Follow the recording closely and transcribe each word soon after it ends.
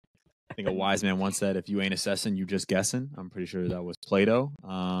I think a wise man once said, "If you ain't assessing, you just guessing." I'm pretty sure that was Plato.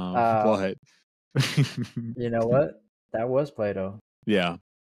 But you know what? That was Plato. Yeah,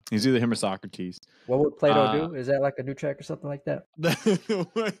 he's either him or Socrates. What would Plato do? Is that like a new track or something like that?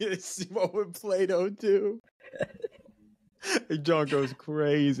 What would Plato do? John goes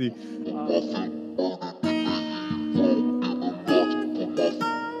crazy.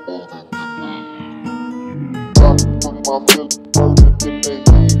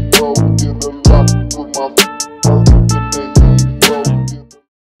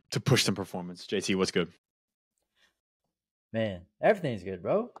 To Pushin Performance. JT, what's good? Man, everything's good,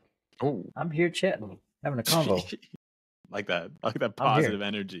 bro. Oh, I'm here chatting, having a convo. like that. I like that positive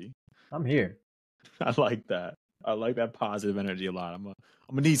energy. I'm here. I like that. I like that positive energy a lot. I'm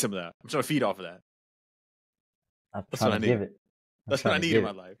gonna need some of that. I'm trying to feed off of that. That's what I need. That's what I need in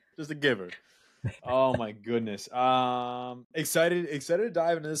my life. Just a giver. Oh my goodness. Excited to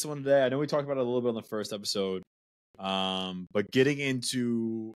dive into this one today. I know we talked about it a little bit on the first episode. But getting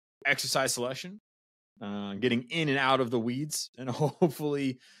into exercise selection, getting in and out of the weeds, and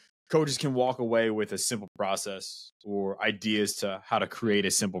hopefully coaches can walk away with a simple process or ideas to how to create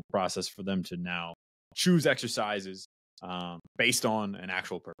a simple process for them to now choose exercises based on an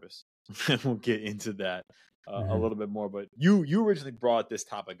actual purpose. And we'll get into that a little bit more. But you originally brought this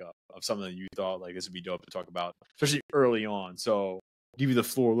topic up of something that you thought like this would be dope to talk about, especially early on. So I'll give you the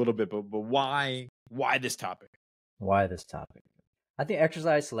floor a little bit, but why this topic? Why this topic? I think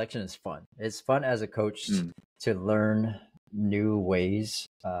exercise selection is fun. It's fun as a coach to learn new ways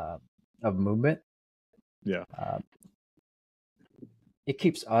of movement. Yeah. It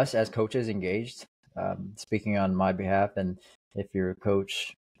keeps us as coaches engaged. Speaking on my behalf, and if you're a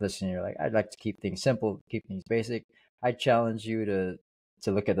coach listening, you're like, I'd like to keep things simple, keep things basic. I challenge you to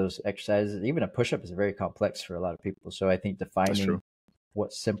look at those exercises. Even a push-up is very complex for a lot of people. So I think defining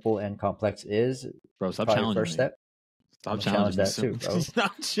what simple and complex is, bro, stop challenging first me. step. Stop challenging that too, bro.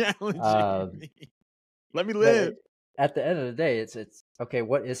 Stop challenging me. Let me live. At the end of the day, it's okay.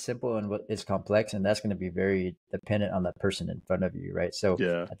 What is simple and what is complex, and that's going to be very dependent on the person in front of you, right? So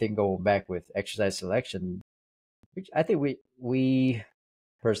I think going back with exercise selection, which I think we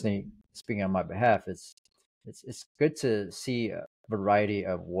personally, speaking on my behalf, it's good to see a variety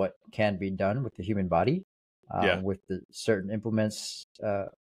of what can be done with the human body, with the certain implements that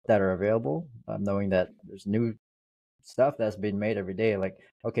are available, knowing that there's new stuff that's being made every day. Like,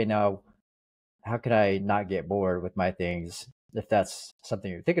 okay, now how can I not get bored with my things if that's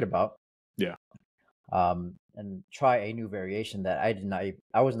something you're thinking about? Yeah. And try a new variation that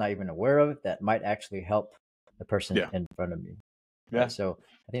I was not even aware of that might actually help the person in front of me. Yeah. Right? So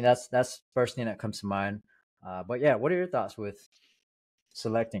I think that's the first thing that comes to mind. But yeah, what are your thoughts with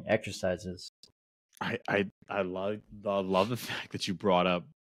selecting exercises? I love the fact that you brought up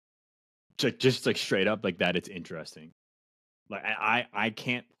just like straight up like that. It's interesting. Like I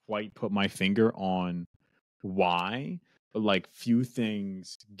can't quite put my finger on why, but like few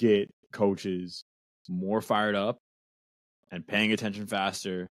things get coaches more fired up and paying attention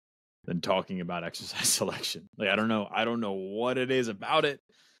faster than talking about exercise selection. Like I don't know what it is about it.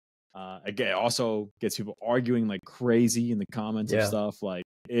 Again, it also gets people arguing like crazy in the comments of stuff. Like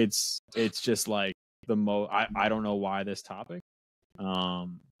it's just like the most. I don't know why this topic.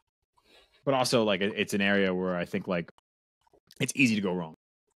 But also like it's an area where I think like it's easy to go wrong,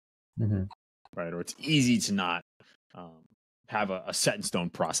 right? Or it's easy to not have a set in stone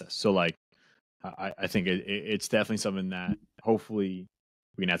process. So like I think it's definitely something that hopefully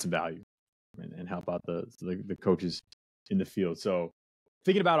we can add some value and help out the coaches in the field. So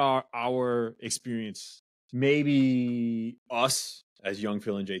thinking about our experience, maybe us as young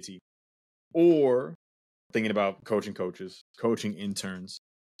Phil and JT, or thinking about coaching coaches, coaching interns,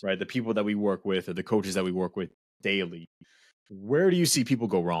 right? The people that we work with or the coaches that we work with daily. Where do you see people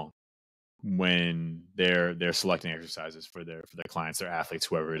go wrong when they're selecting exercises for their clients, their athletes,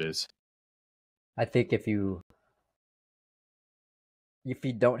 whoever it is? I think if you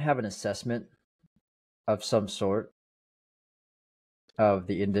don't have an assessment of some sort of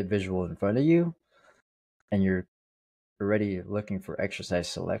the individual in front of you, and you're already looking for exercise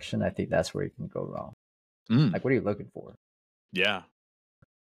selection, I think that's where you can go wrong. Like, what are you looking for? Yeah.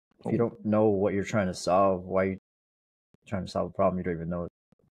 If you don't know what you're trying to solve, why you're trying to solve a problem you don't even know.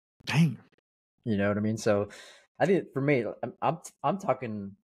 Dang. You know what I mean? So I think for me, I'm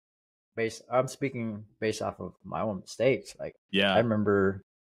speaking based off of my own mistakes. Like, I remember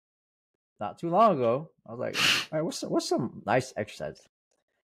not too long ago, I was like, all right, what's some nice exercise?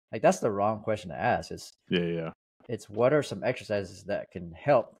 Like, that's the wrong question to ask. It's what are some exercises that can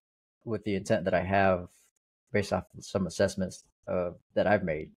help with the intent that I have based off of some assessments that I've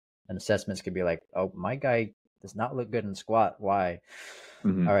made. and assessments could be like, oh, my guy does not look good in squat. Why?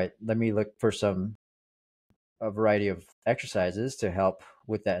 Mm-hmm. All right, let me look for a variety of exercises to help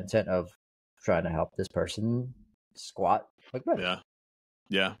with that intent of trying to help this person squat look better. Yeah.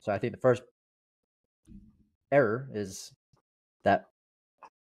 Yeah. So I think the first error is that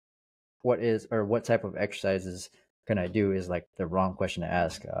what type of exercises can I do is like the wrong question to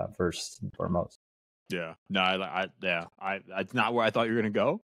ask first and foremost. Yeah. No, it's not where I thought you were gonna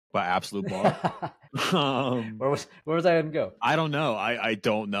go, but absolute bar. Where was I gonna go? I don't know. I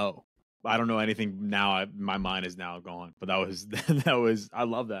don't know. I don't know anything now. My mind is now gone. But that was I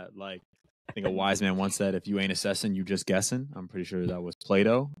love that. Like, I think a wise man once said, "If you ain't assessing, you just guessing." I'm pretty sure that was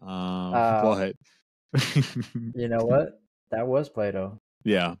Plato. But you know what? That was Plato.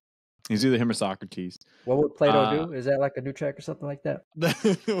 Yeah, he's either him or Socrates. What would Plato do? Is that like a new track or something like that?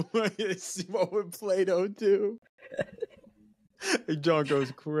 What would Plato do? John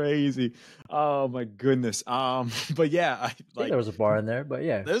goes crazy. Oh my goodness. But yeah, I think there was a bar in there, but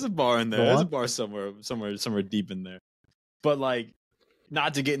yeah, there's a bar in there. There's a bar somewhere deep in there. But like,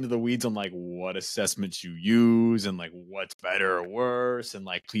 not to get into the weeds on like what assessments you use and like what's better or worse, and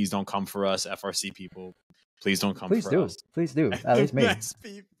like, please don't come for us, FRC people. Please don't come for us. Please do. At least me.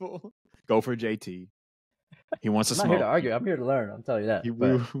 People. Go for JT. He wants to I'm smoke. not here to argue. I'm here to learn. I'll tell you that.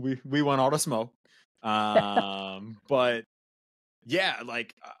 We want all the smoke. But yeah,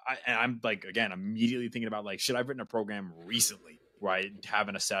 like I'm like, again, immediately thinking about like, should I have written a program recently where I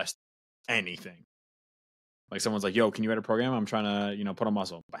haven't assessed anything? Like someone's like, yo, can you write a program? I'm trying to, put on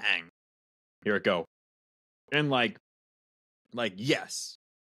muscle. Bang. Here it go. And like, yes,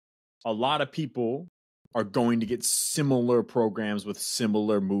 a lot of people are going to get similar programs with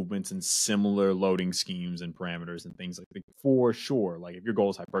similar movements and similar loading schemes and parameters and things like that, for sure. Like if your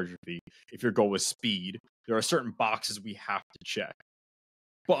goal is hypertrophy, if your goal is speed, there are certain boxes we have to check.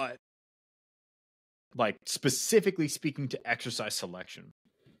 But like specifically speaking to exercise selection,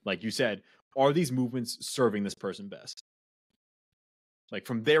 like you said, are these movements serving this person best? Like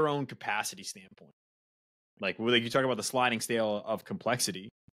from their own capacity standpoint. Like you talk about the sliding scale of complexity,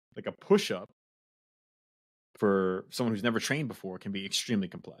 like a push-up for someone who's never trained before can be extremely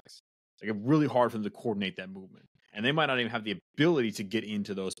complex. It's like really hard for them to coordinate that movement. And they might not even have the ability to get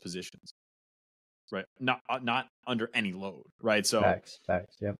into those positions. Right? Not under any load, right? So facts,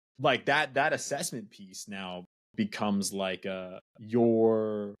 yep. Like that assessment piece now becomes like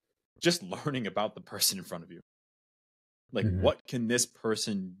you're just learning about the person in front of you. Like what can this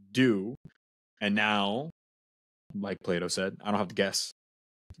person do? And now, like Plato said, I don't have to guess.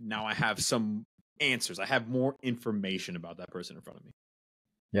 Now I have some answers. I have more information about that person in front of me.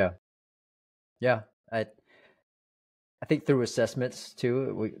 Yeah. I think through assessments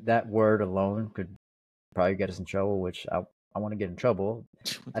too, that word alone could probably get us in trouble, which I want to get in trouble.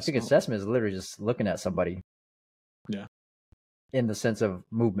 I think assessment is literally just looking at somebody. Yeah. In the sense of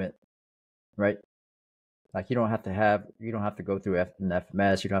movement, right? Like you don't have to go through an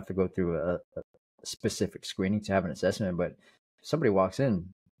FMS. You don't have to go through a specific screening to have an assessment. But if somebody walks in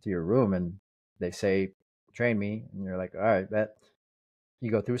to your room and they say, train me, and you're like, all right, that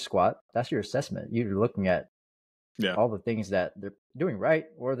you go through a squat, that's your assessment. You're looking at all the things that they're doing right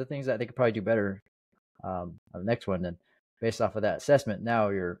or the things that they could probably do better on the next one. And based off of that assessment, now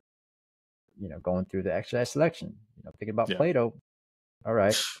you're, going through the exercise selection, thinking about Plato. All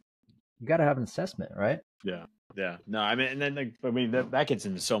right. You got to have an assessment, right? Yeah. Yeah. No, I mean, and then, that gets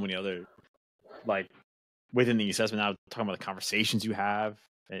into so many other, like within the assessment now, talking about the conversations you have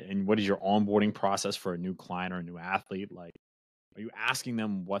and what is your onboarding process for a new client or a new athlete. Like, are you asking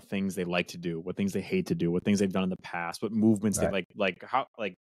them what things they like to do, what things they hate to do, what things they've done in the past, what movements they like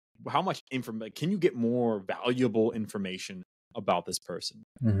how much information, can you get more valuable information about this person?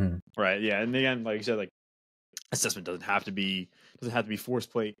 Right. Yeah. And again, like you said, like assessment doesn't have to be force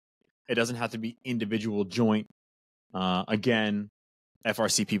plate. It doesn't have to be individual joint. Again,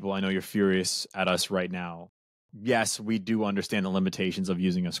 FRC people, I know you're furious at us right now. Yes, we do understand the limitations of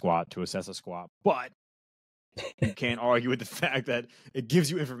using a squat to assess a squat, but you can't argue with the fact that it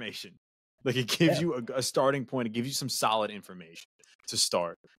gives you information. Like it gives you a starting point. It gives you some solid information to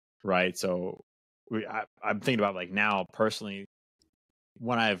start, right? So I'm thinking about like now personally,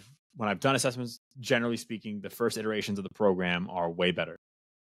 when I've done assessments, generally speaking, the first iterations of the program are way better,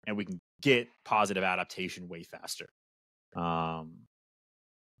 and we can get positive adaptation way faster.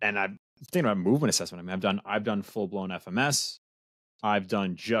 And I'm thinking about movement assessment. I mean, I've done full blown FMS. I've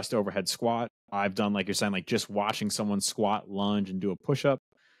done just overhead squat. I've done, like you're saying, like just watching someone squat, lunge, and do a push up.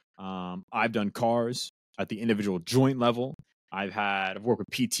 I've done cars at the individual joint level. I've worked with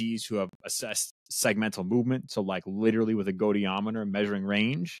PTs who have assessed segmental movement. So like literally with a goniometer measuring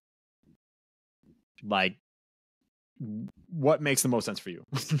range like what makes the most sense for you.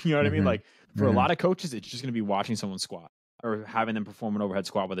 You know what I mean? Like for a lot of coaches, it's just going to be watching someone squat or having them perform an overhead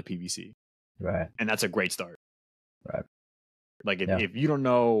squat with a PVC. Right. And that's a great start. Right. Like if you don't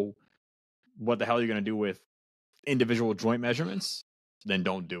know what the hell you're going to do with individual joint measurements, then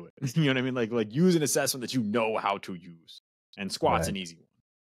don't do it. You know what I mean? Like use an assessment that you know how to use. And squat's an easy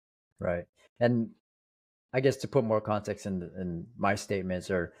one. Right. And I guess to put more context in my statements,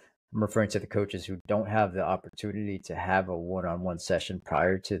 or I'm referring to the coaches who don't have the opportunity to have a one-on-one session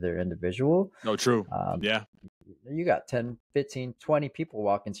prior to their individual. Oh, true. Yeah. You got 10, 15, 20 people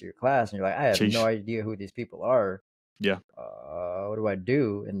walk into your class and you're like, I have no idea who these people are. Yeah. What do I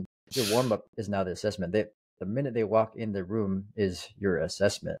do? And your warm-up is now the assessment. The minute they walk in the room is your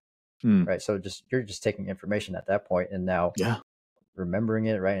assessment. Right. So you're just taking information at that point and now remembering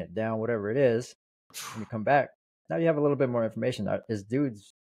it, writing it down, whatever it is. When you come back, now you have a little bit more information. Is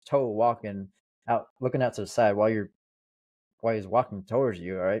dude's toe walking out, looking out to the side while he's walking towards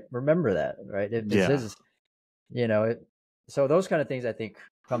you? All right, remember that, right? It's his, so those kind of things I think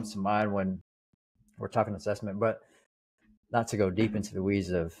comes to mind when we're talking assessment, but not to go deep into the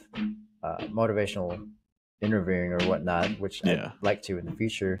weeds of motivational interviewing or whatnot, which I'd like to in the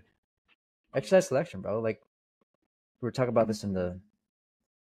future. Exercise selection, bro. Like we were talking about this in the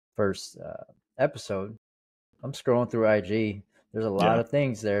first episode. I'm scrolling through IG. There's a lot of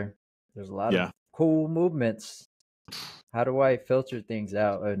things there. There's a lot of cool movements. How do I filter things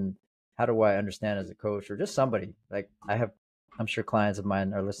out, and how do I understand as a coach or just somebody? Like I'm sure clients of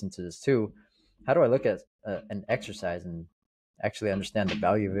mine are listening to this too. How do I look at an exercise and actually understand the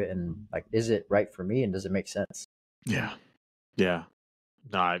value of it, and like, is it right for me, and does it make sense? Yeah.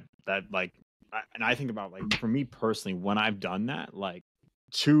 No, and I think about, like, for me personally, when I've done that, like,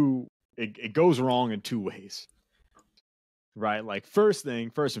 it goes wrong in two ways, right? Like, first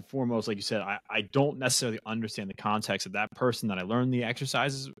and foremost, like you said, I don't necessarily understand the context of that person that I learned the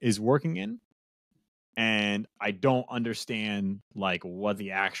exercises is working in. And I don't understand, like, what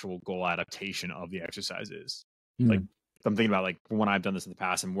the actual goal adaptation of the exercise is. Like, I'm thinking about, like, when I've done this in the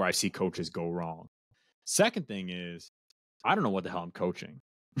past and where I see coaches go wrong. Second thing is, I don't know what the hell I'm coaching.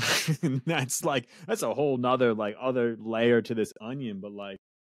 That's a whole nother, like, other layer to this onion. But, like,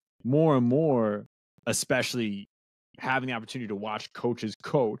 more and more, especially having the opportunity to watch coaches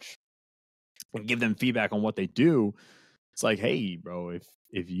coach and give them feedback on what they do, it's like, hey, bro,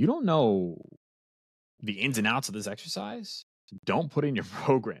 if you don't know the ins and outs of this exercise, don't put in your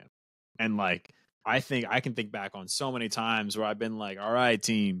program. And, like, I think I can think back on so many times where I've been like, all right,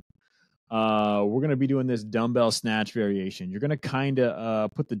 team, we're going to be doing this dumbbell snatch variation. You're going to kind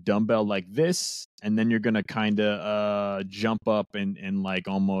of put the dumbbell like this, and then you're going to kind of jump up and like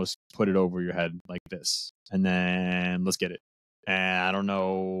almost put it over your head like this. And then let's get it. And I don't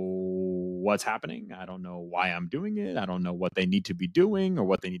know what's happening. I don't know why I'm doing it. I don't know what they need to be doing or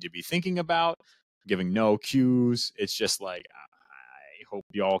what they need to be thinking about. Giving no cues. It's just like, I hope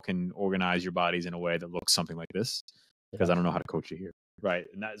y'all can organize your bodies in a way that looks something like this, because I don't know how to coach you here. Right.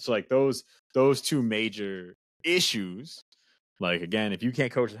 And that's like those two major issues. Like, again, if you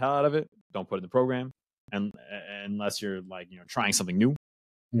can't coach the hell out of it, don't put it in the program. And unless you're, like, trying something new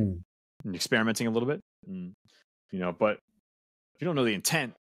and experimenting a little bit, but if you don't know the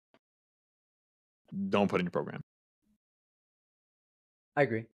intent, don't put it in your program. I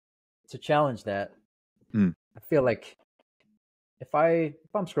agree. To challenge that, I feel like if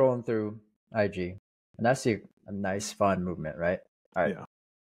I'm scrolling through IG and I see a nice fun movement, right? All right,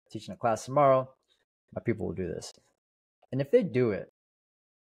 teaching a class tomorrow, my people will do this. And if they do it,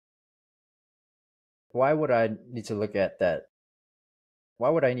 why would I need to look at that? Why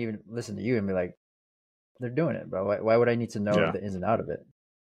would I even listen to you and be like, they're doing it, bro? Why would I need to know the ins and out of it?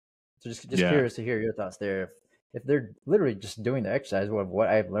 So just curious to hear your thoughts there. If they're literally just doing the exercise of what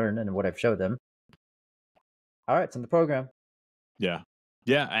I've learned and what I've showed them, all right, it's in the program. Yeah.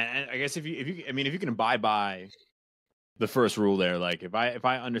 And I guess if you can abide by the first rule there, like if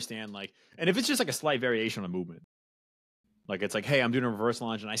I understand, like, and if it's just like a slight variation on a movement, like it's like, hey, I'm doing a reverse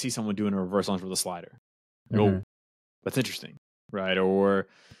lunge and I see someone doing a reverse lunge with a slider. Oh, that's interesting, right? Or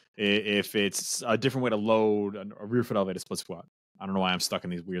if it's a different way to load a rear foot elevated split squat. I don't know why I'm stuck in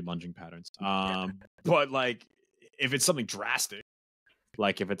these weird lunging patterns. But, like, if it's something drastic,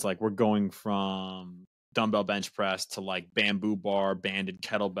 like if it's like we're going from dumbbell bench press to, like, bamboo bar, banded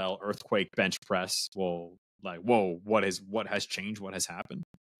kettlebell, earthquake bench press. Well, like, whoa, what has changed? What has happened?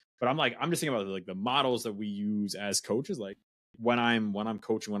 But I'm just thinking about, like, the models that we use as coaches. Like, when I'm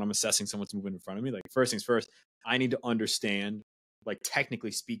coaching, when I'm assessing someone's movement in front of me, like, first things first, I need to understand, like,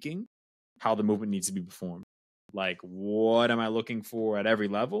 technically speaking, how the movement needs to be performed. like what am I looking for at every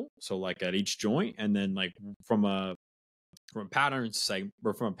level? So like at each joint, and then like from a pattern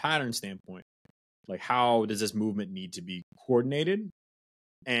standpoint, like how does this movement need to be coordinated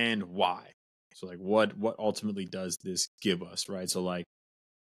and why? So like what ultimately does this give us, right? So like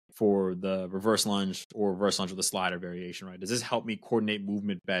for the reverse lunge or reverse lunge with a slider variation, right? Does this help me coordinate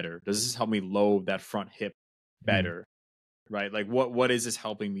movement better? Does this help me load that front hip better? Right? Like what is this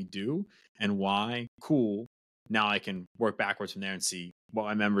helping me do and why? Cool. Now I can work backwards from there and see what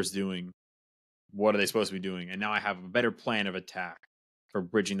my member's doing. What are they supposed to be doing? And now I have a better plan of attack for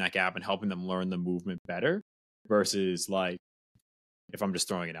bridging that gap and helping them learn the movement better versus like if I'm just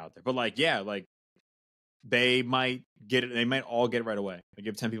throwing it out there. But like, yeah, like they might get it. They might all get it right away. I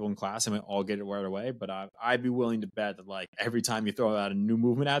give 10 people in class, they might all get it right away. But I'd be willing to bet that like every time you throw out a new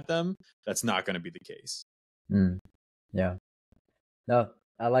movement at them, that's not going to be the case. Yeah. No,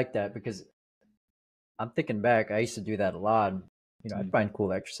 I like that because I'm thinking back. I used to do that a lot. I'd find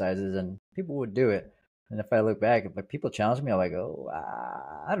cool exercises and people would do it. And if I look back, if like people challenge me, I'm like, oh,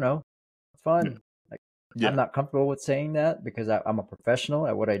 I don't know, it's fun. Like I'm not comfortable with saying that because I'm a professional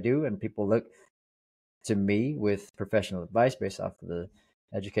at what I do, and people look to me with professional advice based off of the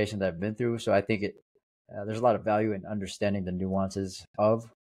education that I've been through. So I think there's a lot of value in understanding the nuances of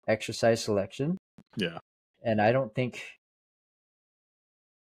exercise selection. Yeah. And I don't think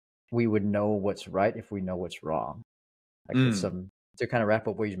we would know what's right if we know what's wrong. Like to kind of wrap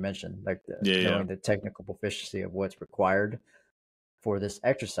up what you mentioned, like knowing the technical proficiency of what's required for this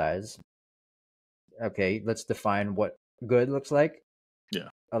exercise. Okay, let's define what good looks like. Yeah.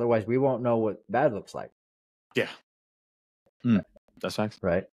 Otherwise, we won't know what bad looks like. Yeah. That's facts.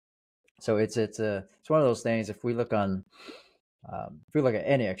 Right. So it's one of those things. If we look at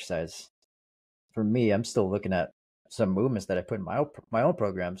any exercise, for me, I'm still looking at some movements that I put in my own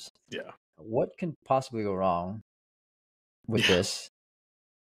programs. Yeah. What can possibly go wrong with this?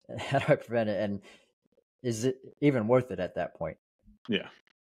 How do I prevent it? And is it even worth it at that point? Yeah.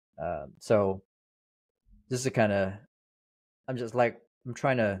 So this is kind of, I'm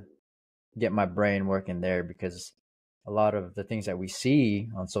trying to get my brain working there because a lot of the things that we see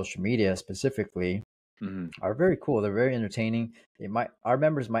on social media specifically are very cool. They're very entertaining. Our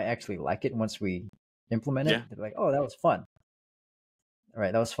members might actually like it once we implement it. They're like, oh, that was fun. All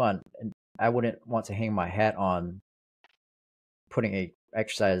right, that was fun. And I wouldn't want to hang my hat on putting a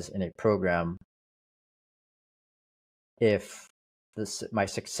exercise in a program if my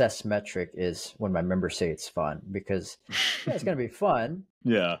success metric is when my members say it's fun, because it's going to be fun.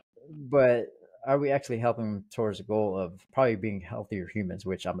 Yeah. But are we actually helping towards the goal of probably being healthier humans,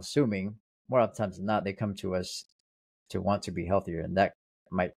 which I'm assuming more often times than not, they come to us to want to be healthier. And that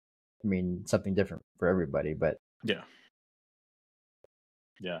might mean something different for everybody, but yeah.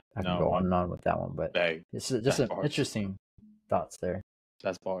 I can go on and on with that one, but it's just some interesting thoughts there.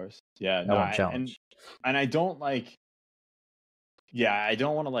 That's bars. Yeah. No, challenge. And I don't like, I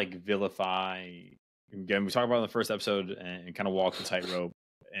don't want to like vilify. Again, we talked about in the first episode and kind of walk the tightrope.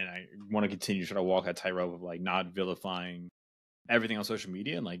 And I want to continue to try to walk that tightrope of like not vilifying everything on social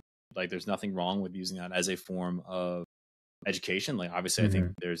media. And like there's nothing wrong with using that as a form of education. Like obviously I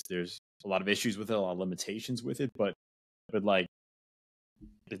think there's a lot of issues with it, a lot of limitations with it, but like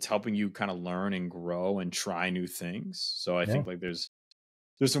it's helping you kind of learn and grow and try new things. So I think like there's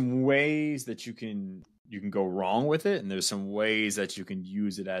some ways that you can go wrong with it, and there's some ways that you can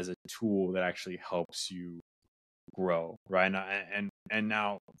use it as a tool that actually helps you grow, right? And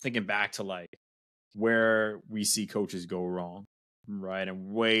now thinking back to like where we see coaches go wrong, right,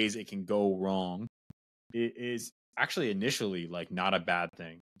 and ways it can go wrong, it is actually initially like not a bad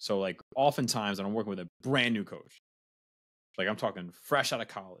thing. So like oftentimes when I'm working with a brand new coach, like I'm talking fresh out of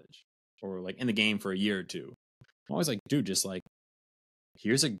college or like in the game for a year or two, I'm always like, dude, just like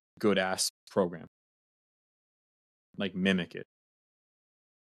here's a good ass program, like mimic it.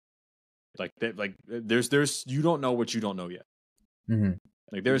 Like there's you don't know what you don't know yet.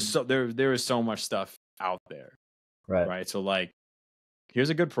 Like there is so much stuff out there, right? So like here's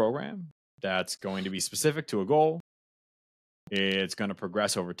a good program that's going to be specific to a goal. It's going to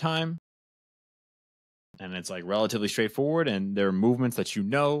progress over time, and it's like relatively straightforward, and there are movements that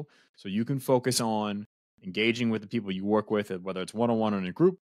so you can focus on engaging with the people you work with, whether it's one-on-one or in a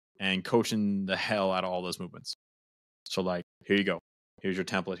group, and coaching the hell out of all those movements. So like, here you go. Here's your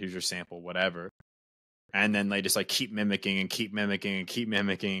template. Here's your sample, whatever. And then they just like keep mimicking and keep mimicking and keep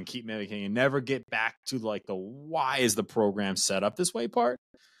mimicking and keep mimicking and never get back to like the why is the program set up this way part.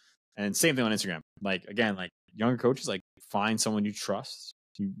 And same thing on Instagram. Like again, like younger coaches, like find someone you trust,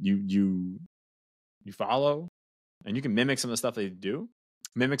 you follow, and you can mimic some of the stuff they do,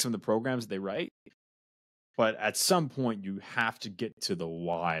 mimic some of the programs they write. But at some point, you have to get to the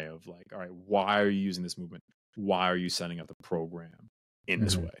why of like, all right, why are you using this movement? Why are you setting up the program in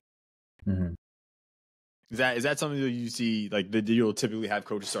this way? Mm-hmm. Is that something that you see like that you'll typically have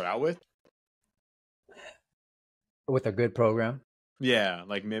coaches start out with? With a good program? Yeah,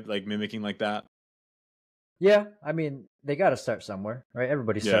 like mimicking like that. Yeah, I mean, they got to start somewhere, right?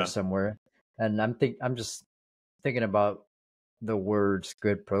 Everybody starts somewhere, and I'm just thinking about the words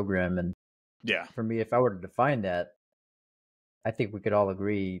 "good program," and for me, if I were to define that, I think we could all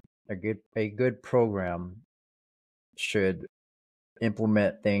agree a good program should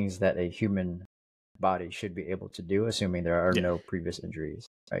implement things that a human body should be able to do, assuming there are no previous injuries.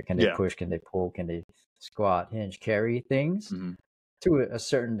 Right? Can they push? Can they pull? Can they squat, hinge, carry things to a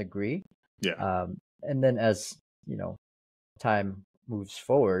certain degree? And then as time moves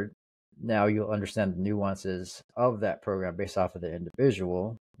forward, now you'll understand the nuances of that program based off of the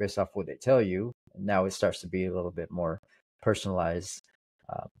individual, based off what they tell you. Now it starts to be a little bit more personalized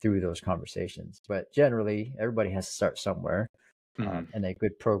through those conversations. But generally, everybody has to start somewhere, and a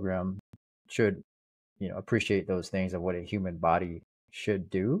good program should, appreciate those things of what a human body should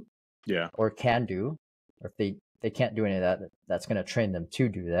do, or can do. Or if they can't do any of that, that's going to train them to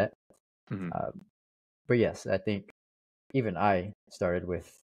do that. But yes, I think even I started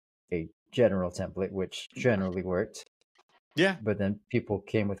with a general template, which generally worked. Yeah. But then people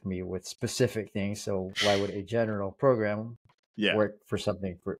came with me with specific things. So why would a general program work for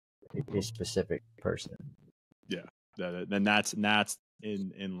something for a specific person? Yeah. Then that's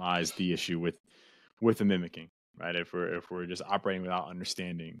in lies the issue with the mimicking, right? If we're just operating without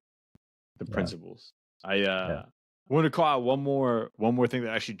understanding the principles. I want to call out one more thing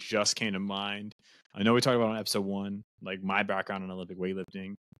that actually just came to mind. I know we talked about on episode 1, like my background in Olympic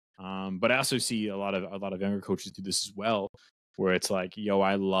weightlifting, but I also see a lot of younger coaches do this as well, where it's like, yo,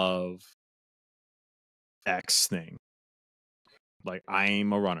 I love X thing. Like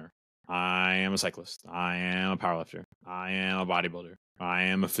I'm a runner, I am a cyclist, I am a powerlifter, I am a bodybuilder, I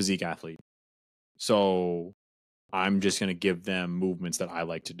am a physique athlete. So I'm just gonna give them movements that I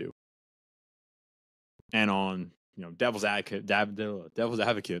like to do. And on devil's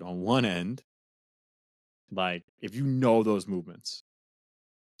advocate on one end, like if you know those movements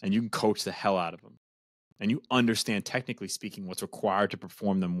and you can coach the hell out of them and you understand technically speaking what's required to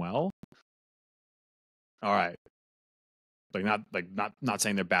perform them well, all right, not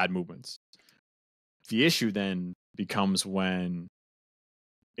saying they're bad movements. The issue then becomes when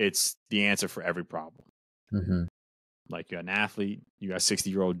it's the answer for every problem. Like you got an athlete, you got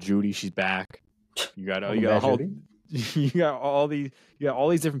 60-year-old Judy, she's back. You got all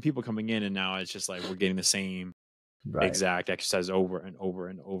these different people coming in, and now it's just like we're getting the same exact exercise over and over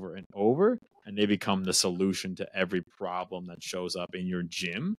and over and over, and they become the solution to every problem that shows up in your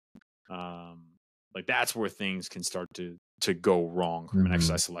gym. Like that's where things can start to go wrong from an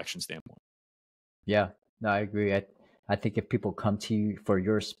exercise selection standpoint. Yeah, no, I agree. I think if people come to you for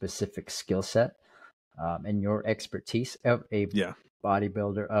your specific skill set and your expertise of a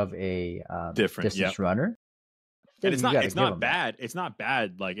bodybuilder, of a distance runner, and it's not bad. It's not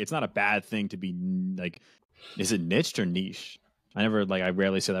bad. Like it's not a bad thing to be like. Is it niched or niche? I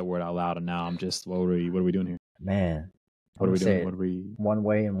rarely say that word out loud, and now I'm just, what are we doing here? Man, what are we doing? What are we? One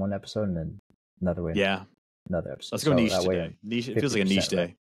way in one episode, and then another way. Yeah, another episode. Let's go niche today. Niche. It feels like a niche day.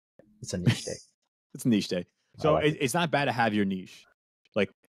 Right. It's a niche day. It's a niche day. So it's not bad to have your niche.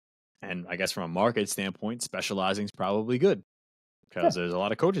 Like, and I guess from a market standpoint, specializing is probably good because there's a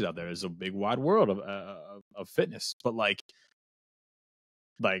lot of coaches out there. There's a big wide world of fitness. But like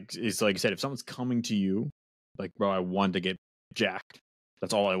it's like you said, if someone's coming to you, like, bro, I want to get jacked.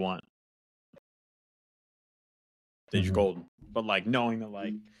 That's all I want. Then you're golden. But like knowing that,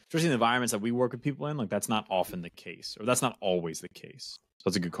 like, especially in the environments that we work with people in, like that's not often the case, or that's not always the case. So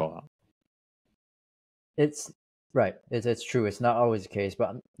that's a good call out. It's right. It's true. It's not always the case.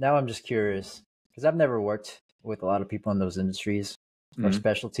 But now I'm just curious because I've never worked with a lot of people in those industries or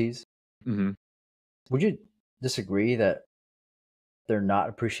specialties. Would you disagree that they're not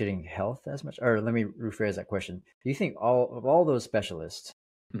appreciating health as much? Or let me rephrase that question. Do you think all those specialists,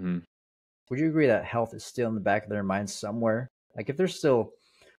 would you agree that health is still in the back of their minds somewhere? Like if they're still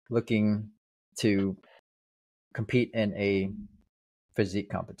looking to compete in a physique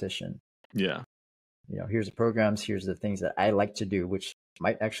competition. Yeah. Here's the programs, here's the things that I like to do, which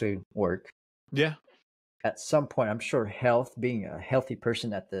might actually work. Yeah. At some point, I'm sure health, being a healthy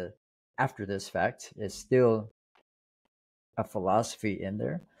person after this fact, is still a philosophy in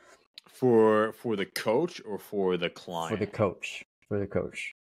there. For the coach or for the client? For the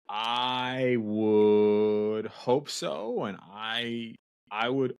coach. I would hope so, and I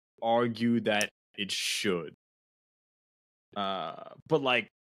would argue that it should. But like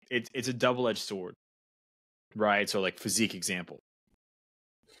it's a double-edged sword, right? So like physique example,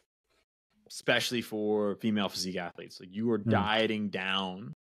 especially for female physique athletes, like you are dieting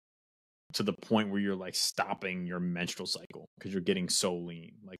down to the point where you're like stopping your menstrual cycle because you're getting so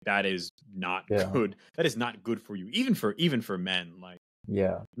lean. Like that is not good. That is not good for you, even for men. Like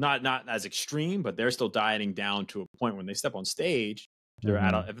not as extreme, but they're still dieting down to a point when they step on stage,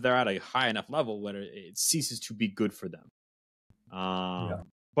 if they're at a high enough level where it ceases to be good for them.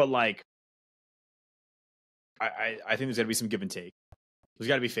 But like I think there's got to be some give and take. There's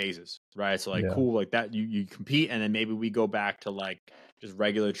got to be phases, right? So like cool, like that you compete, and then maybe we go back to like just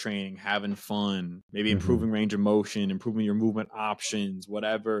regular training, having fun, maybe improving range of motion, improving your movement options,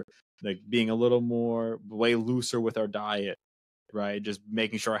 whatever, like being a little more way looser with our diet, right? Just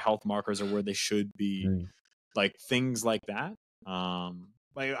making sure our health markers are where they should be, like things like that.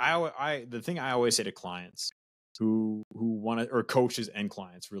 Like the thing I always say to clients who want to, or coaches and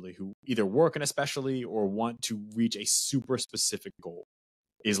clients really, who either work in a specialty or want to reach a super specific goal,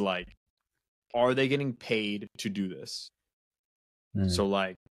 is like, are they getting paid to do this? So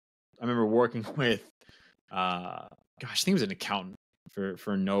like, I remember working with, I think he was an accountant for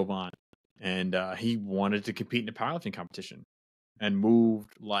Novant, and he wanted to compete in a powerlifting competition, and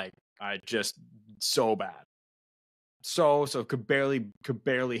moved like so bad, so could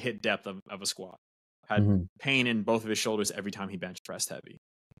barely hit depth of a squat. Had pain in both of his shoulders every time he bench pressed heavy.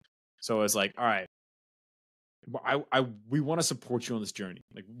 So it's like, all right, we want to support you on this journey.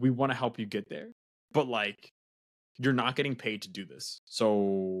 Like we want to help you get there, but like you're not getting paid to do this.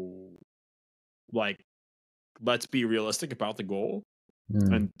 So like, let's be realistic about the goal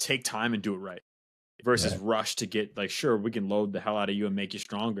and take time and do it right versus rush to get like, sure, we can load the hell out of you and make you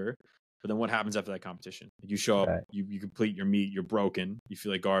stronger. But then what happens after that competition? You show up, you complete your meet, you're broken, you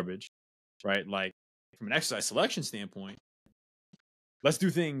feel like garbage, right? Like from an exercise selection standpoint, let's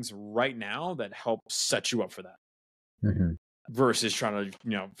do things right now that help set you up for that. Versus trying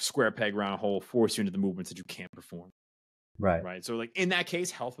to, square peg round hole, force you into the movements that you can't perform. Right. So like in that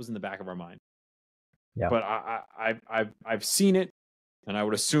case, health was in the back of our mind. Yeah. But I've seen it, and I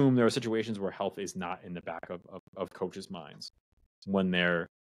would assume there are situations where health is not in the back of coaches' minds when they're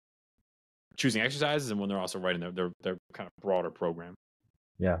choosing exercises and when they're also writing their kind of broader program.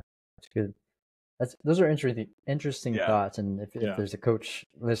 Yeah, that's good. Those are interesting thoughts. And if there's a coach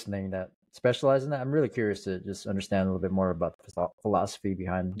listening that specializes in that, I'm really curious to just understand a little bit more about the philosophy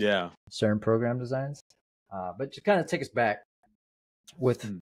behind certain program designs. But to kind of take us back with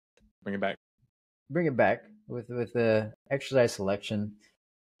bring it back with the exercise selection.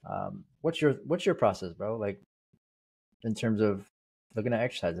 What's your process, bro? Like in terms of looking at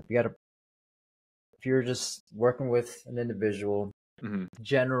exercise, if you're just working with an individual,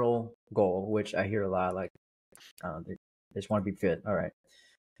 general goal, which I hear a lot, like they just want to be fit. All right,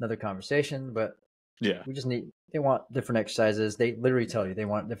 another conversation, but they want different exercises. They literally tell you they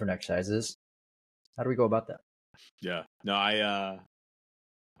want different exercises. How do we go about that? Yeah, no,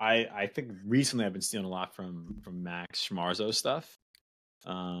 I think recently I've been stealing a lot from Max Schmarzo's stuff.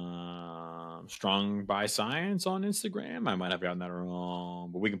 Strong by Science on Instagram. I might have gotten that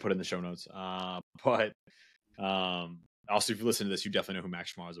wrong, but we can put it in the show notes. But also, if you listen to this, you definitely know who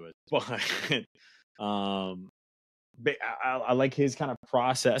Max Schmarzo is. But I like his kind of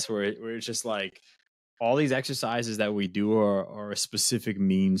process where it's just like all these exercises that we do are a specific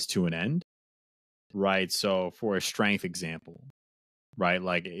means to an end, right? So for a strength example, right?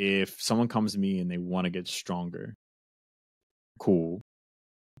 Like if someone comes to me and they want to get stronger, cool.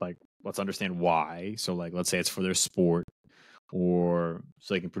 Like, let's understand why. So like, let's say it's for their sport, or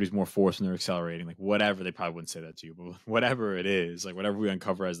so they can produce more force when they're accelerating, like whatever. They probably wouldn't say that to you, but whatever it is, like whatever we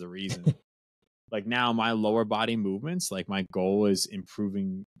uncover as the reason. Like now my lower body movements, like my goal is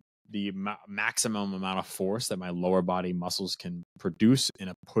improving the maximum amount of force that my lower body muscles can produce in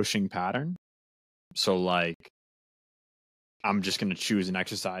a pushing pattern. So like, I'm just going to choose an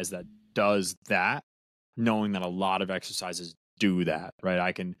exercise that does that, knowing that a lot of exercises do that, right?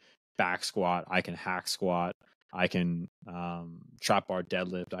 I can back squat, I can hack squat, I can trap bar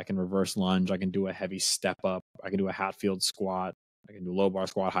deadlift, I can reverse lunge, I can do a heavy step up, I can do a Hatfield squat, I can do low bar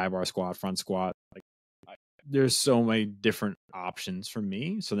squat, high bar squat, front squat. Like there's so many different options for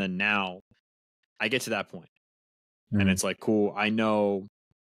me. So then now I get to that point and it's like, cool, I know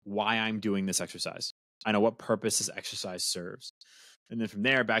why I'm doing this exercise. I know what purpose this exercise serves. And then from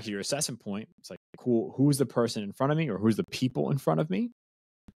there, back to your assessment point, it's like, cool, who's the person in front of me, or who's the people in front of me?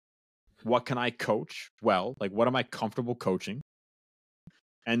 What can I coach well? Like, what am I comfortable coaching?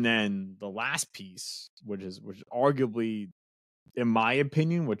 And then the last piece, which is arguably in my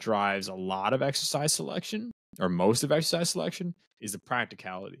opinion, what drives a lot of exercise selection, or most of exercise selection, is the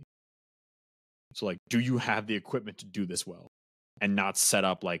practicality. So, like, do you have the equipment to do this well and not set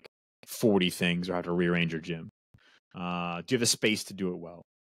up like 40 things or have to rearrange your gym? Do you have the space to do it well?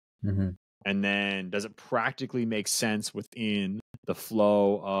 Mm-hmm. And then does it practically make sense within the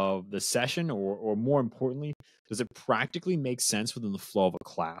flow of the session? Or more importantly, does it practically make sense within the flow of a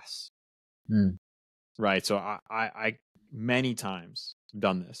class? Mm. Right. So I many times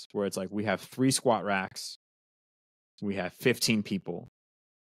done this where it's like we have 3 squat racks, we have 15 people,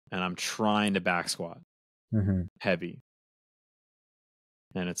 and I'm trying to back squat heavy.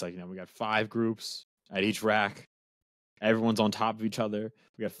 And it's like, we got 5 groups at each rack. Everyone's on top of each other.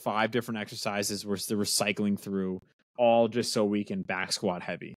 We got 5 different exercises we're cycling through, all just so we can back squat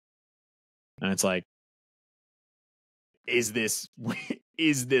heavy. And it's like, is this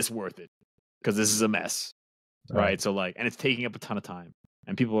worth it? Because this is a mess. Right. So like, and it's taking up a ton of time.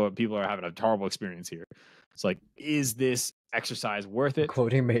 And people are having a horrible experience here. It's like, is this exercise worth it?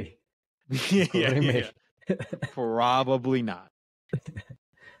 Quoting me. Yeah. Probably not.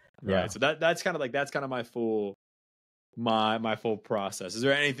 Yeah. Right. So that's kind of my full process. Is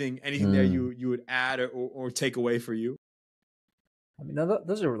there anything there you would add or take away for you? I mean,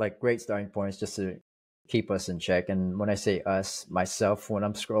 those are like great starting points just to keep us in check. And when I say us, myself, when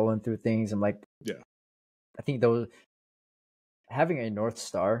I'm scrolling through things, I'm like, yeah, I think those having a North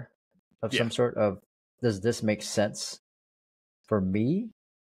Star of some sort of, does this make sense for me,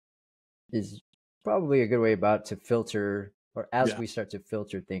 is probably a good way about to filter, or as we start to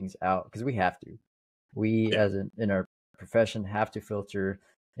filter things out, because we have to. We as in our profession have to filter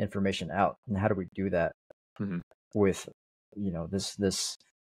information out. And how do we do that with this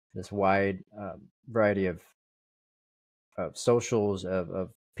wide variety of socials,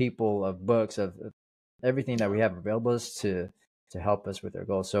 of people, of books, of everything that we have available to help us with our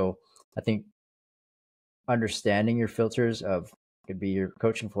goals. So I think understanding your filters of could be your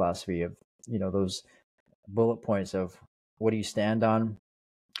coaching philosophy of those bullet points of what do you stand on.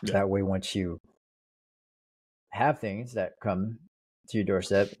 That way, once you have things that come to your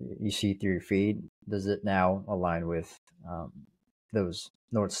doorstep, you see through your feed, does it now align with those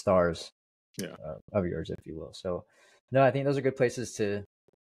North Stars of yours, if you will? So no, I think those are good places to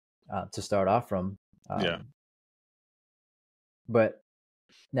start off from. But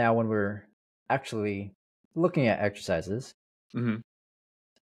now when we're actually looking at exercises,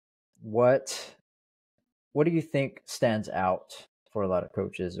 what do you think stands out for a lot of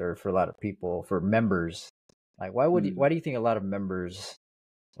coaches or for a lot of people, for members? Like, why do you think a lot of members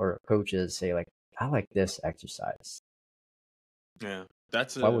or coaches say, like, I like this exercise? Yeah,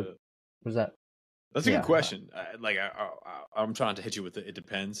 that's was that? That's a good question. I'm trying to hit you with it. It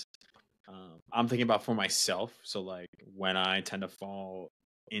depends. I'm thinking about for myself. So like when I tend to fall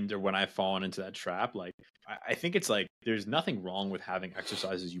into that trap, like I think it's like there's nothing wrong with having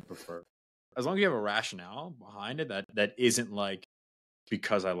exercises you prefer, as long as you have a rationale behind it that isn't like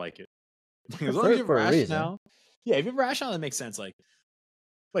because I like it. As long as you have a rationale, if you have a rationale that makes sense. Like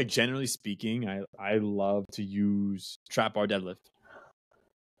generally speaking, I love to use trap bar deadlift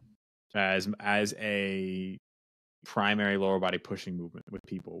as a primary lower body pushing movement with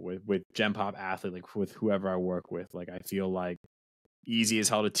people, with Gen Pop athlete, like with whoever I work with. Like I feel like easy as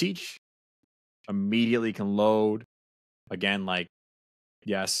hell to teach, immediately can load. Again, like,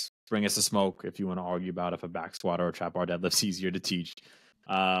 yes, bring us a smoke if you want to argue about if a back squat or a trap bar deadlift's easier to teach.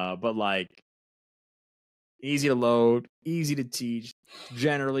 But like easy to load, easy to teach,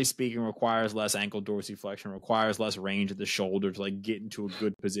 generally speaking, requires less ankle dorsiflexion, requires less range at the shoulder to like get into a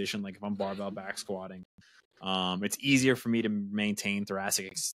good position. Like if I'm barbell back squatting, it's easier for me to maintain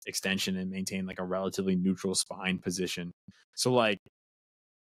thoracic extension and maintain like a relatively neutral spine position. So like,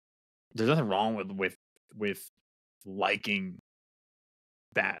 there's nothing wrong with liking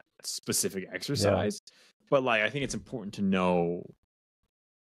that specific exercise, but like I think it's important to know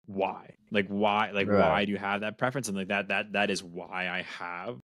why. Why do you have that preference? And like that is why I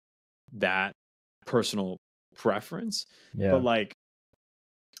have that personal preference. But like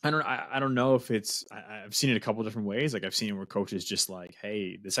I don't know if it's I've seen it a couple different ways. Like I've seen it where coaches just like,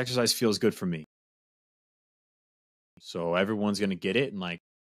 hey, this exercise feels good for me, so everyone's gonna get it, and like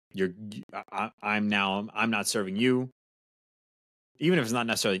I'm not serving you. Even if it's not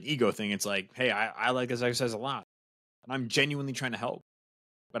necessarily an ego thing, it's like, hey, I like this exercise a lot, and I'm genuinely trying to help,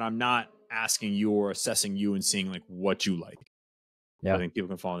 but I'm not asking you or assessing you and seeing like what you like. I think people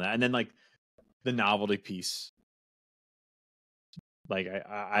can follow that, and then like the novelty piece. Like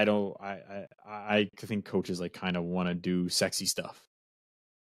I think coaches like kind of want to do sexy stuff,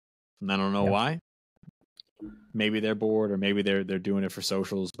 and I don't know why. maybe they're bored, or maybe they're doing it for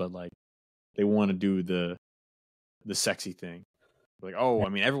socials, but like they want to do the sexy thing. Like, oh, I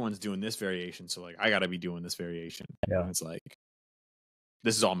mean, everyone's doing this variation, so like I got to be doing this variation. Yeah. And it's like,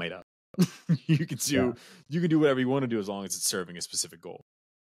 this is all made up. You can do whatever you want to do as long as it's serving a specific goal.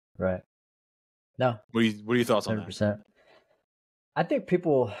 Right. No. What are your thoughts on 100%. that? I think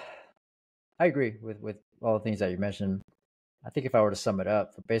I agree with all the things that you mentioned. I think if I were to sum it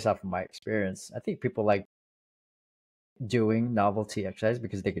up based off of my experience, I think people like doing novelty exercise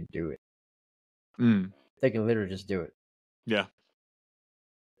because they can do it. They can literally just do it. Yeah.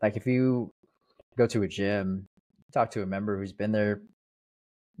 Like if you go to a gym, talk to a member who's been there,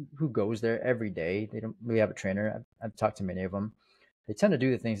 who goes there every day, they don't really have a trainer. I've talked to many of them. They tend to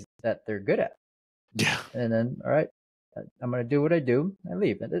do the things that they're good at. Yeah. And then, all right, I'm going to do what I do and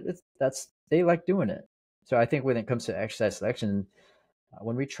leave. And they like doing it. So I think when it comes to exercise selection,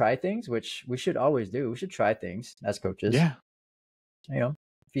 when we try things, which we should always do, we should try things as coaches. Yeah. You know,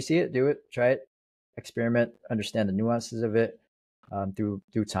 if you see it, do it, try it, experiment, understand the nuances of it through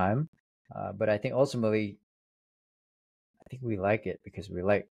time. But I think ultimately, I think we like it because we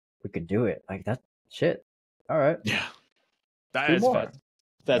could do it. Like that shit. All right. Yeah. That's right?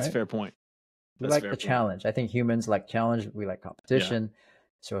 A fair point. We like the challenge. I think humans like challenge. We like competition. Yeah.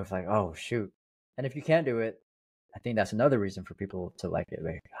 So if like, oh shoot. And if you can't do it, I think that's another reason for people to like it.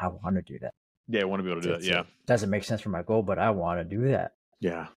 Like, I want to do that. Yeah, I want to be able to do that. Yeah. Doesn't make sense for my goal, but I want to do that.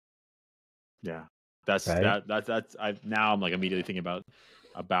 Yeah. Yeah. That's right? that's now I'm like immediately thinking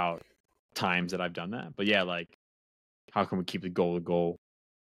about times that I've done that. But yeah, like how can we keep the goal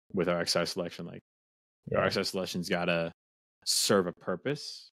with our exercise selection? Like our exercise selection's gotta serve a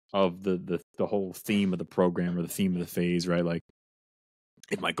purpose of the whole theme of the program or the theme of the phase, right? Like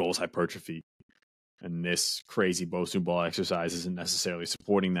if my goal is hypertrophy and this crazy Bosu ball exercise isn't necessarily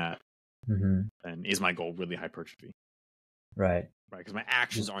supporting that, then is my goal really hypertrophy? Right. Right. Because my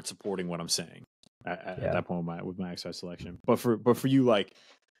actions aren't supporting what I'm saying at that point with my exercise selection. But for you, like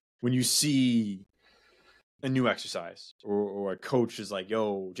when you see a new exercise or a coach is like,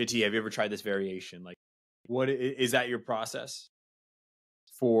 yo, JT, have you ever tried this variation? Like, what is that your process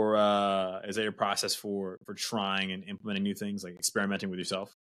for trying and implementing new things, like experimenting with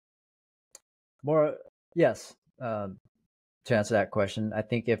yourself? More, yes. To answer that question, I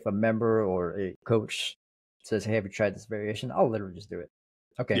think if a member or a coach says, hey, have you tried this variation? I'll literally just do it.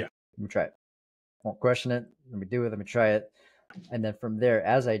 Okay, let me try it. Won't question it. Let me do it. Let me try it. And then from there,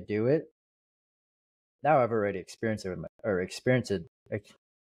 as I do it, now I've already experienced it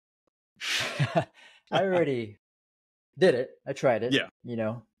I already did it. I tried it. Yeah. You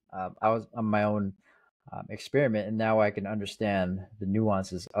know, I was on my own experiment, and now I can understand the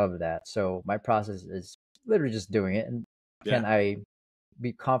nuances of that. So my process is literally just doing it. And can I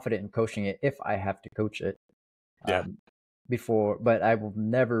be confident in coaching it if I have to coach it? But I will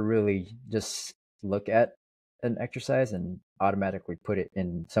never really just look at an exercise and automatically put it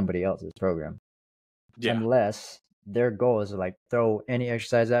in somebody else's program. Unless their goal is to like throw any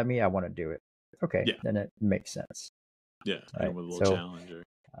exercise at me, I want to do it. Okay, then it makes sense. Yeah, right? With a little challenge.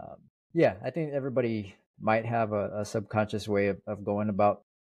 I think everybody might have a subconscious way of going about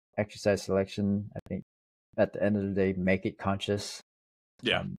exercise selection. I think at the end of the day, make it conscious.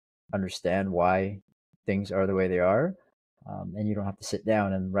 Understand why things are the way they are. And you don't have to sit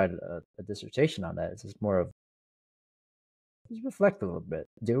down and write a dissertation on that. It's just more of just reflect a little bit.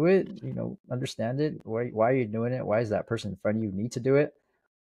 Do it, understand it. Why are you doing it? Why is that person in front of you need to do it?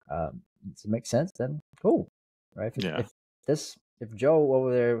 Does it make sense? Then cool, right? If Joe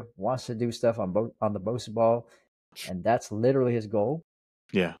over there wants to do stuff on the Bosu ball, and that's literally his goal,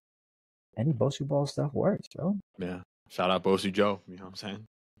 any Bosu ball stuff works, bro. Yeah, shout out Bosu Joe. You know what I'm saying?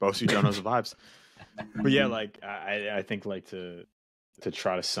 Bosu Joe knows the vibes. But yeah, like I think like to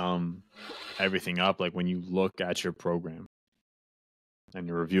try to sum everything up, like when you look at your program and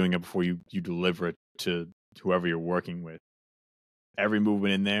you're reviewing it before you deliver it to whoever you're working with, every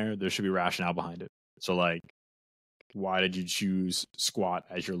movement in there should be rationale behind it. So like, why did you choose squat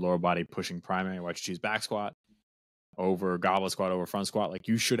as your lower body pushing primary? Why'd you choose back squat over goblet squat over front squat? Like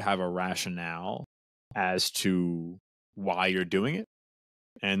you should have a rationale as to why you're doing it.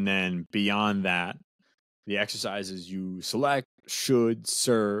 And then beyond that, the exercises you select should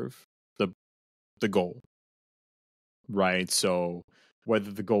serve the goal, right? So whether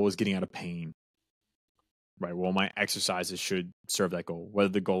the goal is getting out of pain, right? Well, my exercises should serve that goal. Whether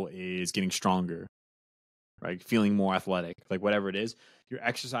the goal is getting stronger, right? Feeling more athletic, like whatever it is, your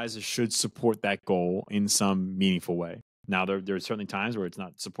exercises should support that goal in some meaningful way. Now, there are certainly times where it's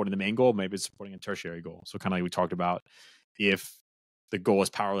not supporting the main goal. Maybe it's supporting a tertiary goal. So kind of like we talked about, if the goal is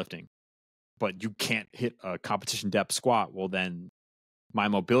powerlifting, but you can't hit a competition depth squat. Well, then my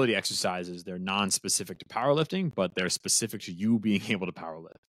mobility exercises, they're non-specific to powerlifting, but they're specific to you being able to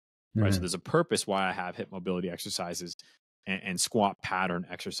powerlift. Right. Mm-hmm. So there's a purpose why I have hip mobility exercises and squat pattern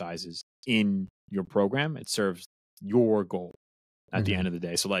exercises in your program. It serves your goal at the end of the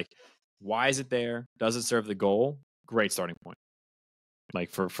day. So like, why is it there? Does it serve the goal? Great starting point. Like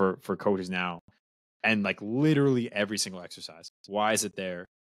for coaches now, and like literally every single exercise. Why is it there?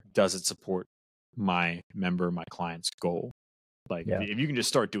 Does it support my member, my client's goal? Like if you can just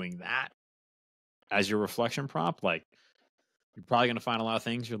start doing that as your reflection prompt, like you're probably going to find a lot of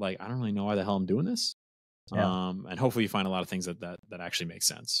things you're like, I don't really know why the hell I'm doing this. And hopefully you find a lot of things that actually make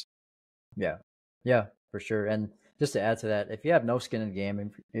sense. Yeah, for sure. And just to add to that, if you have no skin in the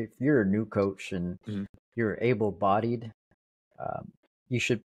game, if you're a new coach and you're able-bodied, you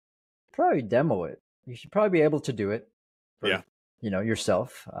should probably demo it. You should probably be able to do it for,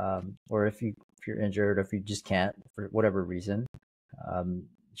 yourself. Or if you're injured, or if you just can't for whatever reason, you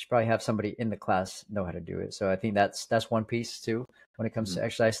should probably have somebody in the class know how to do it. So I think that's one piece too when it comes to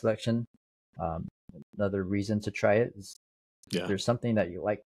exercise selection. Another reason to try it is if there's something that you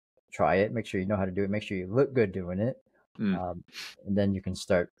like, try it. Make sure you know how to do it. Make sure you look good doing it, and then you can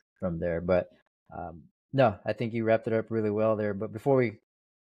start from there. But no, I think you wrapped it up really well there. But before we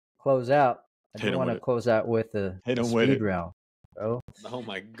close out, I do want to close out with a speed round. Oh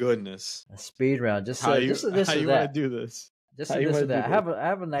my goodness! A speed round. Just how you want to do this? Just this or that. I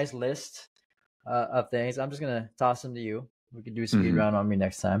have a nice list of things. I'm just gonna toss them to you. We could do a speed round on me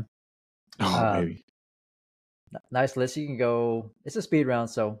next time. Oh, baby. Nice list. You can go. It's a speed round,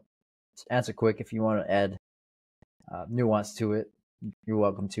 so answer quick. If you want to add nuance to it, you're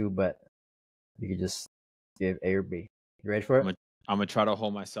welcome to. But you could just give A or B. You ready for it? I'm gonna try to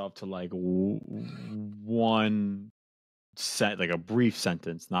hold myself to like one set, like a brief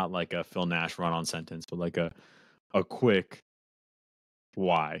sentence, not like a Phil Nash run-on sentence, but like a quick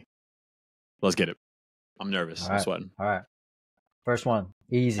why. Let's get it. I'm nervous. I'm sweating. All right. First one,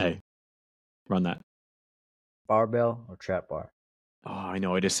 easy. Hey, run that. Barbell or trap bar? Oh, I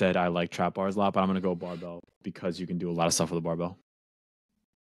know. I just said I like trap bars a lot, but I'm gonna go barbell because you can do a lot of stuff with a barbell.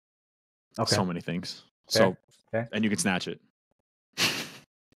 Okay. So many things. Okay. And you can snatch it.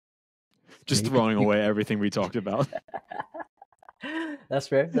 Just throwing away everything we talked about. That's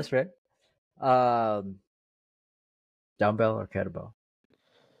fair. Dumbbell or kettlebell?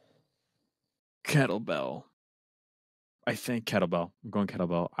 Kettlebell. I think kettlebell. I'm going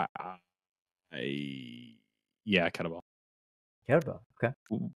kettlebell. Kettlebell. Kettlebell. Okay.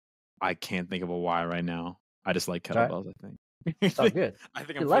 I can't think of a why right now. I just like kettlebells. Right. I think. It's all good. I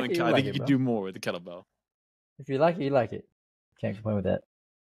think I'm feeling. I think you can do more with the kettlebell. If you like it, you like it. Can't complain with that.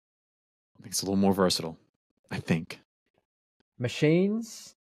 I think it's a little more versatile. I think.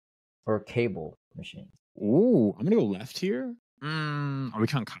 Machines or cable machines? Ooh, I'm gonna go left here. Are we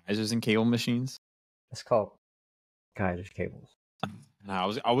counting Kaisers and cable machines? It's called Kaiser's cables.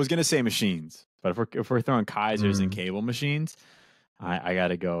 No, I was gonna say machines, but if we're throwing Kaisers and cable machines, I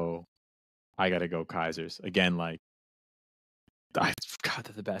gotta go Kaisers again. Like, God,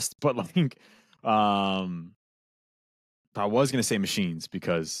 they're the best. But like, I was gonna say machines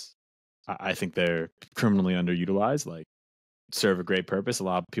because I think they're criminally underutilized. Like, serve a great purpose. A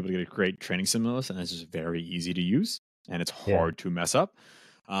lot of people get a great training stimulus, and it's just very easy to use, and it's hard to mess up.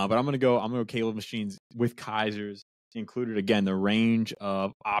 But I'm gonna go cable machines with Kaisers included. Again, the range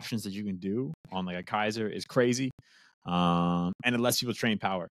of options that you can do on like a Kaiser is crazy, and it lets people train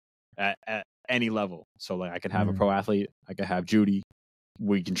power at any level. So like I could have a pro athlete, I could have Judy.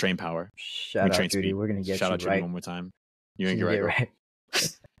 We can train power. Shout out Judy. We're gonna get shout you out Judy right one more time. You're gonna get right.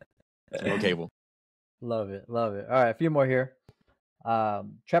 No cable. Love it. All right, a few more here.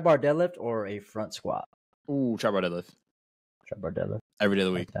 Trap bar deadlift or a front squat? Ooh, trap bar deadlift. Every day of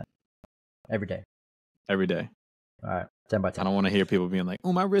the week. Every day. All right, 10 by 10. I don't want to hear people being like,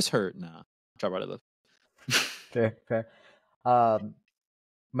 "Oh, my wrist hurt." Nah, trap bar deadlift. Fair.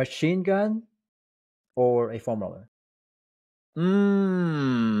 Machine gun or a foam roller?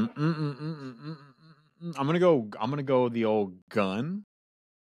 I'm gonna go the old gun.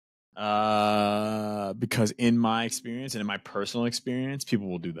 Because in my experience and in my personal experience, people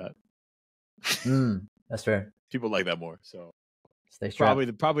will do that. That's fair. People like that more. So stay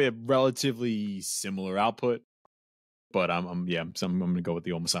strapped. Probably a relatively similar output, but I'm gonna go with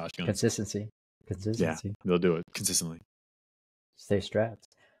the old massage gun. Consistency. Yeah, they'll do it consistently. Stay strapped.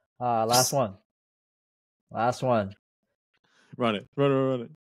 Last one. Run it.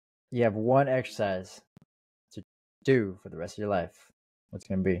 You have one exercise to do for the rest of your life. What's it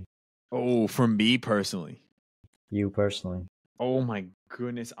gonna be? Oh, for me personally. You personally. Oh my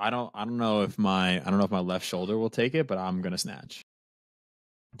goodness. I don't know if my left shoulder will take it, but I'm gonna snatch.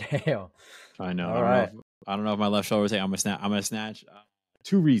 Damn. I know. All right. I don't know if my left shoulder will take it. I'm gonna snatch.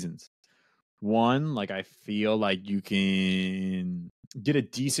 2 reasons. One, like I feel like you can get a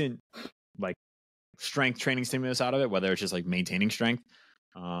decent like strength training stimulus out of it, whether it's just like maintaining strength.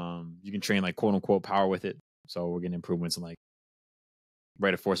 You can train like quote unquote power with it. So we're getting improvements in like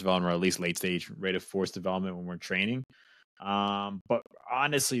rate of force development, or at least late stage rate of force development when we're training. But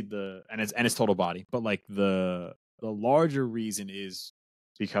honestly, it's total body. But like the larger reason is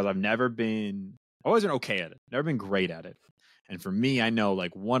because I've always been okay at it, never been great at it. And for me, I know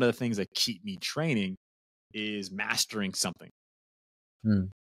like one of the things that keep me training is mastering something.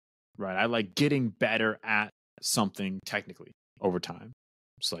 Right. I like getting better at something technically over time.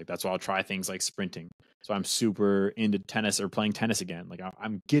 So like that's why I'll try things like sprinting. So I'm super into tennis or playing tennis again. Like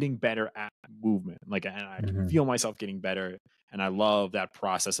I'm getting better at movement. Like, and I can feel myself getting better. And I love that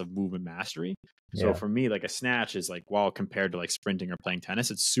process of movement mastery. So for me, like a snatch is like, well, compared to like sprinting or playing tennis,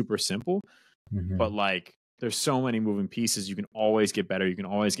 it's super simple. But like there's so many moving pieces. You can always get better. You can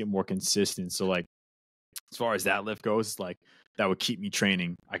always get more consistent. So like as far as that lift goes, like that would keep me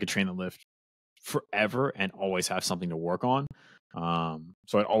training. I could train the lift forever and always have something to work on.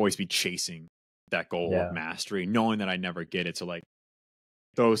 So I'd always be chasing that goal of mastery, knowing that I never get it. So like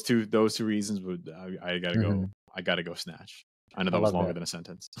those two reasons would I gotta go snatch. I know that was longer than a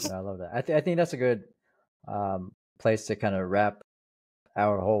sentence. I love that. I think that's a good place to kind of wrap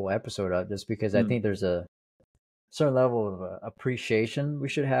our whole episode up, just because I think there's a certain level of appreciation we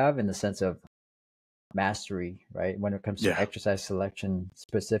should have in the sense of mastery, right? When it comes to exercise selection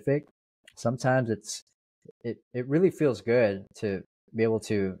specific, sometimes it really feels good to be able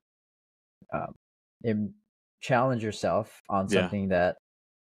to challenge yourself on something that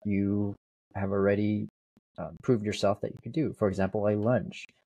you have already proved yourself that you can do. For example, a lunge.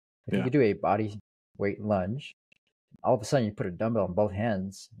 If you could do a body weight lunge, all of a sudden you put a dumbbell in both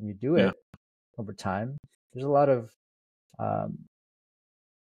hands and you do it over time. There's a lot of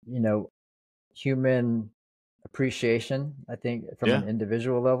human appreciation, I think, from an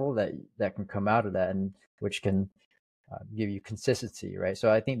individual level that can come out of that, and which can give you consistency, right?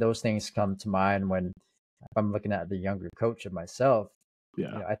 So I think those things come to mind when if I'm looking at the younger coach of myself.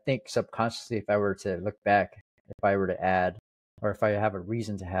 I think subconsciously, if I were to look back, if I were to add, or if I have a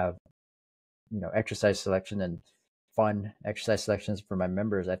reason to have, exercise selection and fun exercise selections for my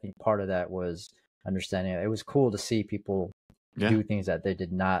members, I think part of that was understanding it was cool to see people do things that they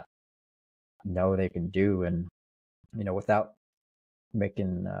did not know they can do, and without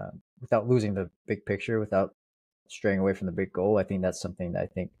losing the big picture, without straying away from the big goal. I think that's something that I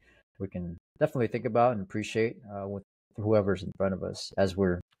think we can definitely think about and appreciate with whoever's in front of us as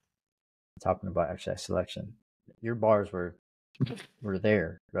we're talking about exercise selection. Your bars were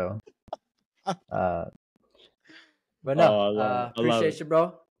there, bro. But no, appreciate you,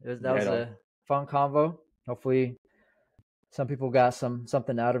 bro. That was a fun convo. Hopefully some people got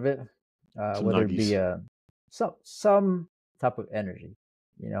something out of it, whether it be some type of energy.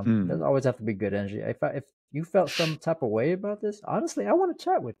 It doesn't always have to be good energy. If you felt some type of way about this, honestly, I want to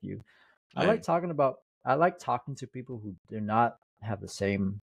chat with you. I like talking to people who do not have the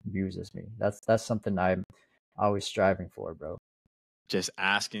same views as me. That's something I'm always striving for, bro. Just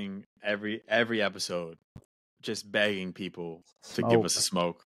asking every episode, just begging people to give us a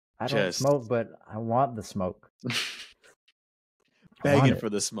smoke. I don't smoke, but I want the smoke. Begging for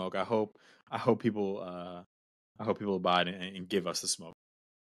the smoke. I hope people abide and give us the smoke.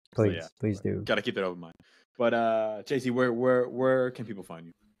 Please, please do. Got to keep that open mind. But JT, where can people find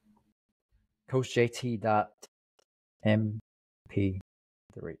you? CoachJT.mp3.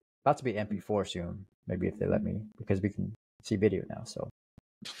 About to be MP4 soon, maybe if they let me, because we can see video now. So,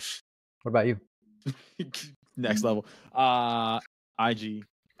 what about you? Next level. IG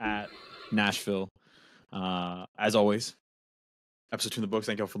at Nashville. As always, episode 2 in the books.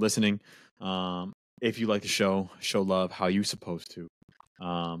 Thank y'all for listening. If you like the show love how you supposed to.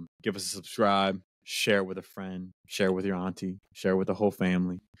 Give us a subscribe, share it with a friend, share it with your auntie, share it with the whole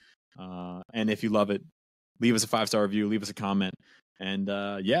family. And if you love it, leave us a 5-star review, leave us a comment. And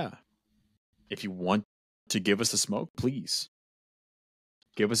if you want to give us a smoke, please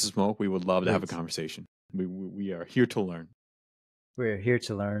give us a smoke. We would love to have a conversation. We are here to learn. We're here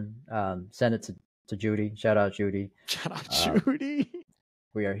to learn. Send it to Judy. Shout out Judy. Judy.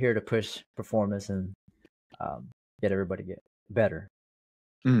 We are here to push performance and get everybody get better.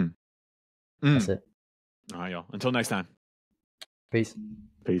 That's it. All right, y'all. Until next time. Peace.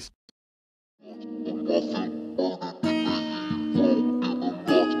 Peace.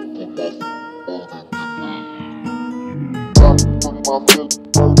 my feel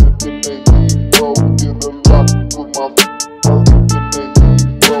burning in they